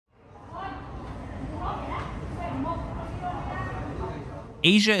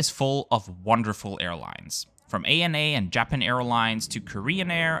Asia is full of wonderful airlines. From ANA and Japan Airlines to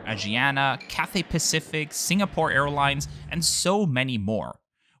Korean Air, Asiana, Cathay Pacific, Singapore Airlines, and so many more.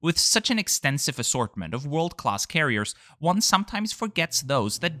 With such an extensive assortment of world-class carriers, one sometimes forgets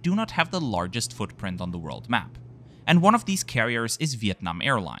those that do not have the largest footprint on the world map. And one of these carriers is Vietnam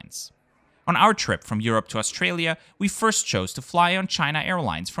Airlines. On our trip from Europe to Australia, we first chose to fly on China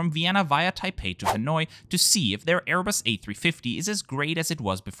Airlines from Vienna via Taipei to Hanoi to see if their Airbus A350 is as great as it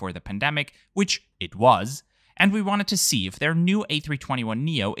was before the pandemic, which it was, and we wanted to see if their new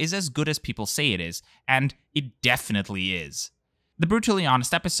A321neo is as good as people say it is, and it definitely is. The brutally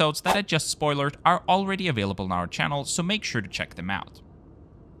honest episodes that I just spoilered are already available on our channel, so make sure to check them out.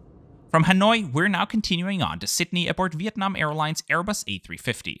 From Hanoi, we're now continuing on to Sydney aboard Vietnam Airlines Airbus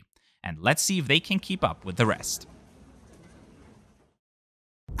A350. And let's see if they can keep up with the rest.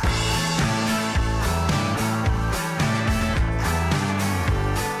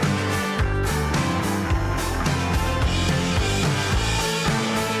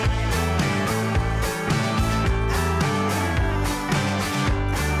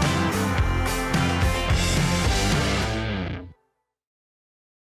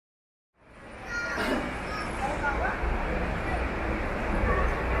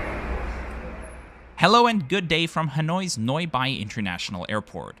 Hello and good day from Hanoi's Noi Bai International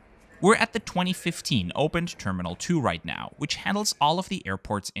Airport. We're at the 2015 opened Terminal 2 right now, which handles all of the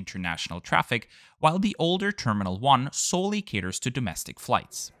airport's international traffic, while the older Terminal 1 solely caters to domestic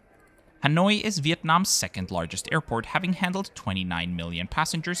flights. Hanoi is Vietnam's second largest airport, having handled 29 million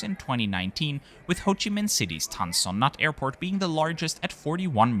passengers in 2019, with Ho Chi Minh City's Tan Son Nhat Airport being the largest at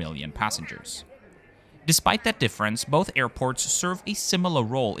 41 million passengers. Despite that difference, both airports serve a similar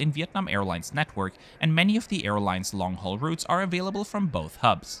role in Vietnam Airlines' network, and many of the airline's long-haul routes are available from both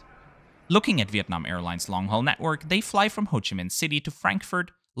hubs. Looking at Vietnam Airlines' long-haul network, they fly from Ho Chi Minh City to Frankfurt,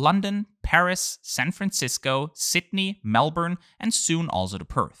 London, Paris, San Francisco, Sydney, Melbourne, and soon also to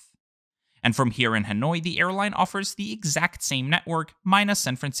Perth. And from here in Hanoi, the airline offers the exact same network, minus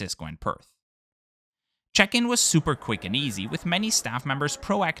San Francisco and Perth. Check-in was super quick and easy, with many staff members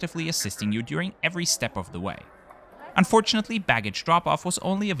proactively assisting you during every step of the way. Unfortunately, baggage drop-off was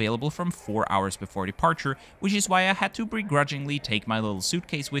only available from 4 hours before departure, which is why I had to begrudgingly take my little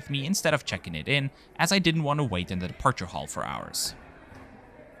suitcase with me instead of checking it in, as I didn't want to wait in the departure hall for hours.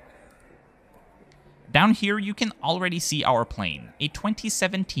 Down here you can already see our plane, a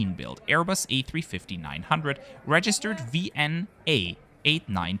 2017 built Airbus A350-900 registered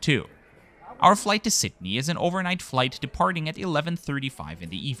VNA892. Our flight to Sydney is an overnight flight departing at 11:35 in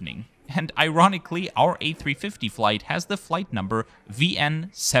the evening, and ironically our A350 flight has the flight number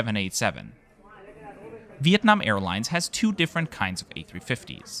VN787. Vietnam Airlines has two different kinds of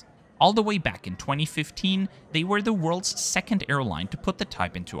A350s. All the way back in 2015, they were the world's second airline to put the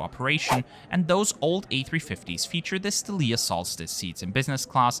type into operation, and those old A350s feature the Stelia Solstice seats in business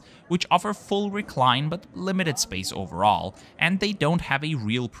class, which offer full recline but limited space overall, and they don't have a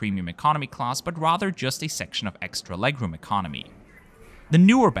real premium economy class but rather just a section of extra legroom economy. The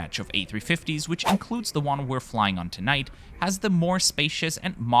newer batch of A350s, which includes the one we're flying on tonight, has the more spacious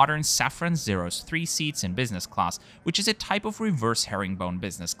and modern Safran Zeros 3 seats in business class, which is a type of reverse herringbone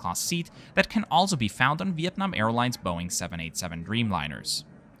business class seat that can also be found on Vietnam Airlines Boeing 787 Dreamliners.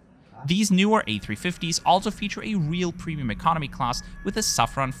 These newer A350s also feature a real premium economy class with the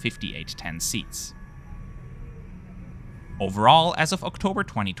Safran 5810 seats. Overall, as of October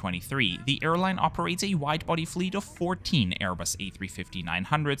 2023, the airline operates a wide-body fleet of 14 Airbus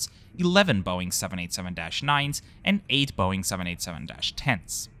A350-900s, 11 Boeing 787-9s, and 8 Boeing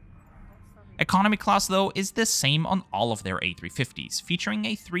 787-10s. Economy class, though, is the same on all of their A350s, featuring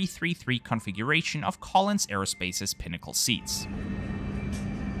a 333 configuration of Collins Aerospace's Pinnacle seats.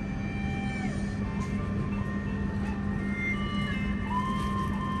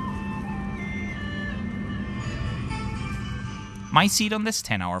 My seat on this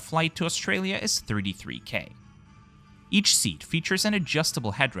 10-hour flight to Australia is $33K. Each seat features an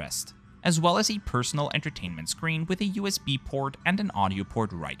adjustable headrest, as well as a personal entertainment screen with a USB port and an audio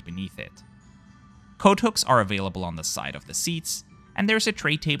port right beneath it. Coat hooks are available on the side of the seats, and there's a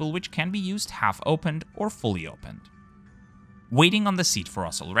tray table which can be used half-opened or fully opened. Waiting on the seat for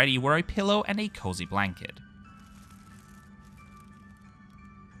us already were a pillow and a cozy blanket.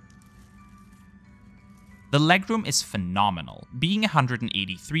 The legroom is phenomenal. Being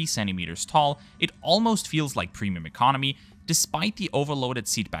 183 centimeters tall, it almost feels like premium economy, despite the overloaded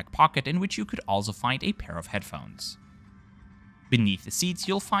seatback pocket in which you could also find a pair of headphones. Beneath the seats,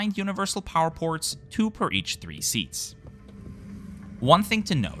 you'll find universal power ports, 2 per each 3 seats. One thing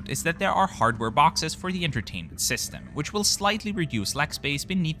to note is that there are hardware boxes for the entertainment system, which will slightly reduce leg space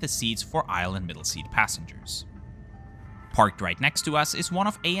beneath the seats for aisle and middle seat passengers. Parked right next to us is one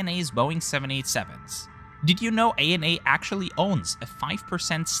of ANA's Boeing 787s. Did you know ANA actually owns a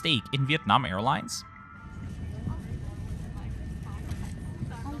 5% stake in Vietnam Airlines?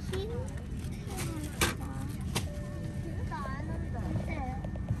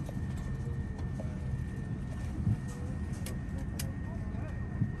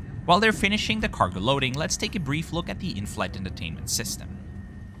 While they're finishing the cargo loading, let's take a brief look at the in-flight entertainment system.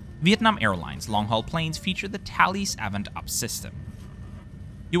 Vietnam Airlines long-haul planes feature the Thalys Avant Up system.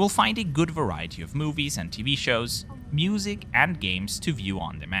 You will find a good variety of movies and TV shows, music, and games to view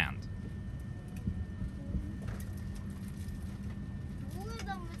on demand.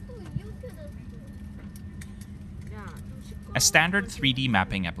 A standard 3D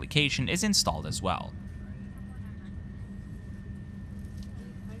mapping application is installed as well.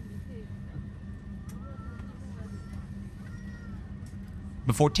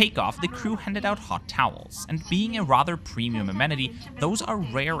 Before takeoff, the crew handed out hot towels, and being a rather premium amenity, those are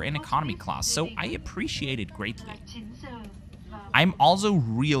rare in economy class, so I appreciate it greatly. I'm also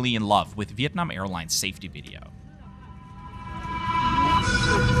really in love with Vietnam Airlines safety video.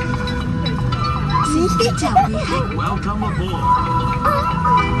 Welcome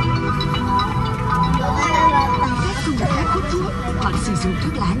aboard. Hoặc sử dụng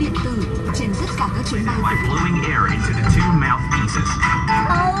thuốc lá điện tử trên tất cả các chuyến bay. By blowing air into the two mouthpieces.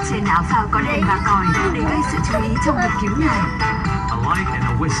 Trên áo phao có đèn và còi để gây sự chú ý trong việc cứu người. A light and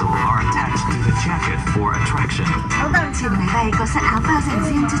a whistle are attached to the jacket for attraction. Trên máy bay có sẵn áo phao dành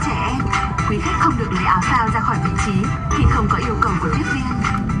riêng cho trẻ em. Quý khách không được lấy áo phao ra khỏi vị trí khi không có yêu cầu của tiếp viên.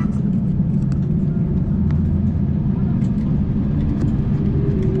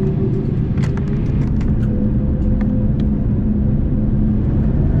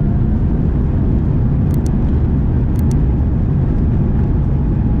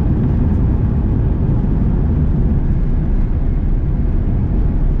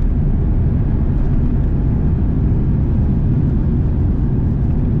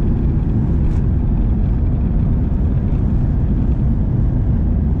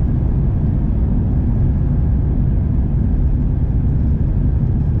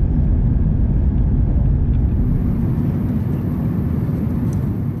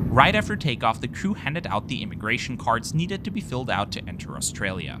 Right after takeoff, the crew handed out the immigration cards needed to be filled out to enter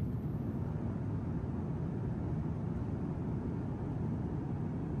Australia.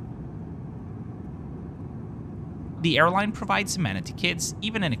 The airline provides amenity kits,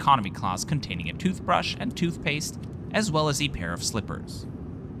 even in economy class, containing a toothbrush and toothpaste, as well as a pair of slippers.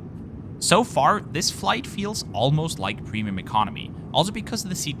 So far, this flight feels almost like premium economy, also because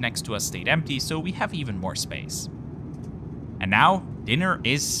the seat next to us stayed empty, so we have even more space. And now, dinner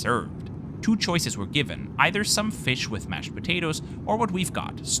is served. Two choices were given, either some fish with mashed potatoes or what we've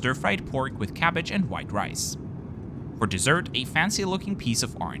got, stir-fried pork with cabbage and white rice. For dessert, a fancy-looking piece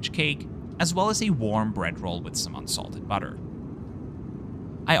of orange cake, as well as a warm bread roll with some unsalted butter.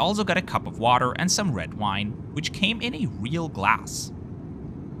 I also got a cup of water and some red wine, which came in a real glass.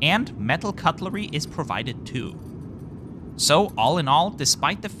 And metal cutlery is provided too. So, all in all,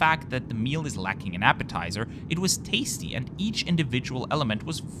 despite the fact that the meal is lacking an appetizer, it was tasty and each individual element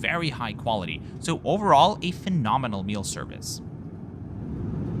was very high quality, so overall, a phenomenal meal service.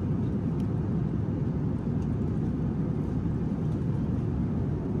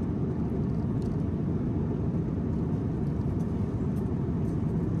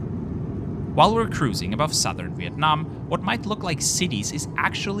 While we're cruising above southern Vietnam, what might look like cities is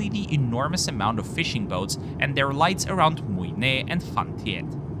actually the enormous amount of fishing boats and their lights around Mui Ne and Phan Thiet.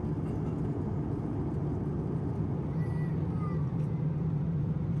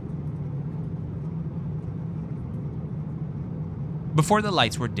 Before the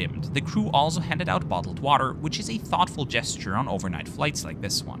lights were dimmed, the crew also handed out bottled water, which is a thoughtful gesture on overnight flights like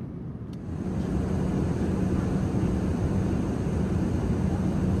this one.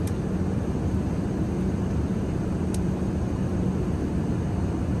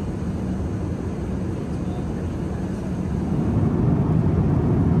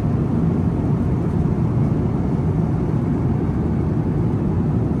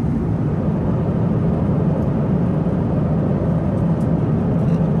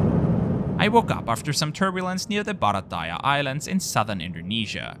 I woke up after some turbulence near the Barataya Islands in southern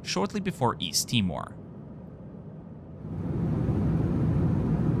Indonesia, shortly before East Timor.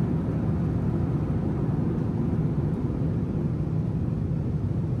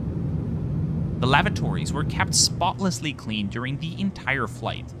 The lavatories were kept spotlessly clean during the entire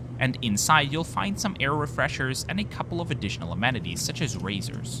flight, and inside you'll find some air refreshers and a couple of additional amenities such as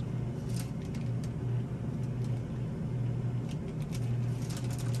razors.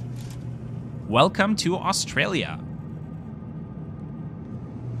 Welcome to Australia!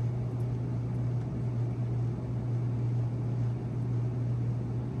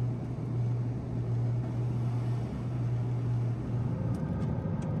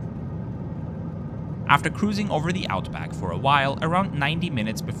 After cruising over the outback for a while, around 90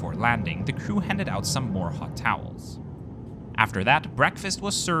 minutes before landing, the crew handed out some more hot towels. After that, breakfast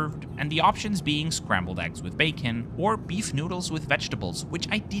was served, and the options being scrambled eggs with bacon or beef noodles with vegetables, which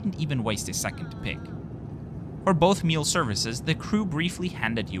I didn't even waste a second to pick. For both meal services, the crew briefly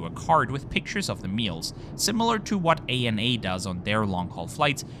handed you a card with pictures of the meals, similar to what ANA does on their long-haul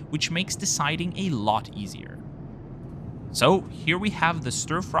flights, which makes deciding a lot easier. So here we have the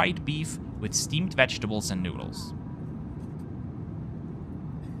stir-fried beef with steamed vegetables and noodles.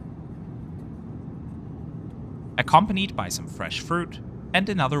 Accompanied by some fresh fruit and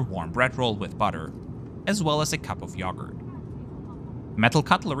another warm bread roll with butter, as well as a cup of yogurt. Metal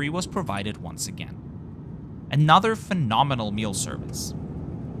cutlery was provided once again. Another phenomenal meal service.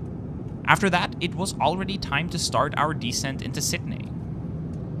 After that, it was already time to start our descent into Sydney.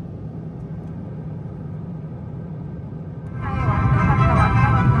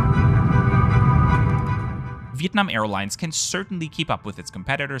 Vietnam Airlines can certainly keep up with its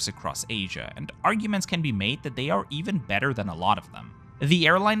competitors across Asia, and arguments can be made that they are even better than a lot of them. The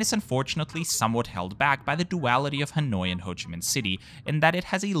airline is unfortunately somewhat held back by the duality of Hanoi and Ho Chi Minh City, in that it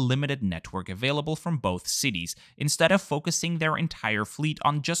has a limited network available from both cities, instead of focusing their entire fleet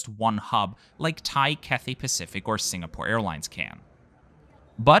on just one hub like Thai, Cathay Pacific or Singapore Airlines can.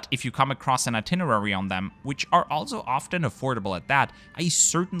 But if you come across an itinerary on them, which are also often affordable at that, I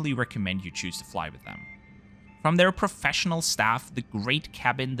certainly recommend you choose to fly with them. From their professional staff, the great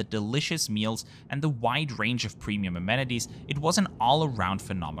cabin, the delicious meals, and the wide range of premium amenities, it was an all-around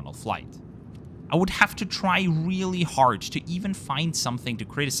phenomenal flight. I would have to try really hard to even find something to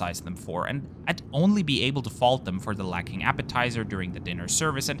criticize them for, and I'd only be able to fault them for the lacking appetizer during the dinner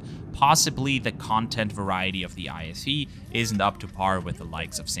service, and possibly the content variety of the IFE isn't up to par with the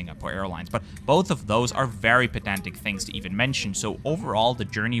likes of Singapore Airlines, but both of those are very pedantic things to even mention, so overall the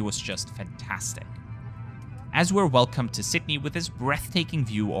journey was just fantastic. As we're welcomed to Sydney with this breathtaking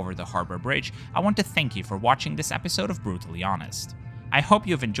view over the Harbour Bridge, I want to thank you for watching this episode of Brutally Honest. I hope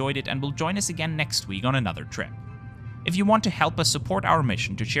you've enjoyed it and will join us again next week on another trip. If you want to help us support our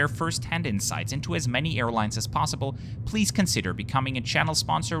mission to share first-hand insights into as many airlines as possible, please consider becoming a channel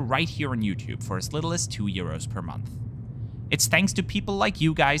sponsor right here on YouTube for as little as €2 per month. It's thanks to people like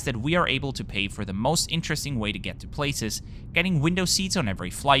you guys that we are able to pay for the most interesting way to get to places, getting window seats on every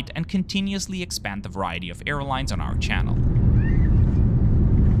flight, and continuously expand the variety of airlines on our channel.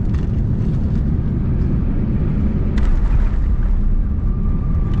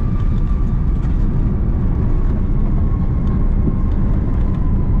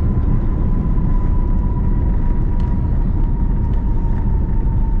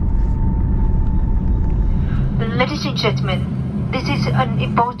 Ladies and gentlemen, this is an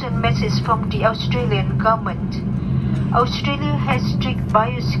important message from the Australian government. Australia has strict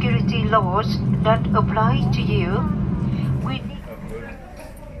biosecurity laws that apply to you.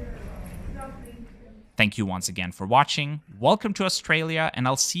 Thank you once again for watching, welcome to Australia, and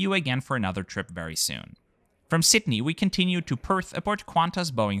I'll see you again for another trip very soon. From Sydney, we continue to Perth aboard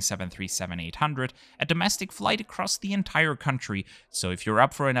Qantas Boeing 737-800, a domestic flight across the entire country, so if you're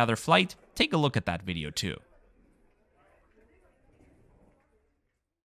up for another flight, take a look at that video too.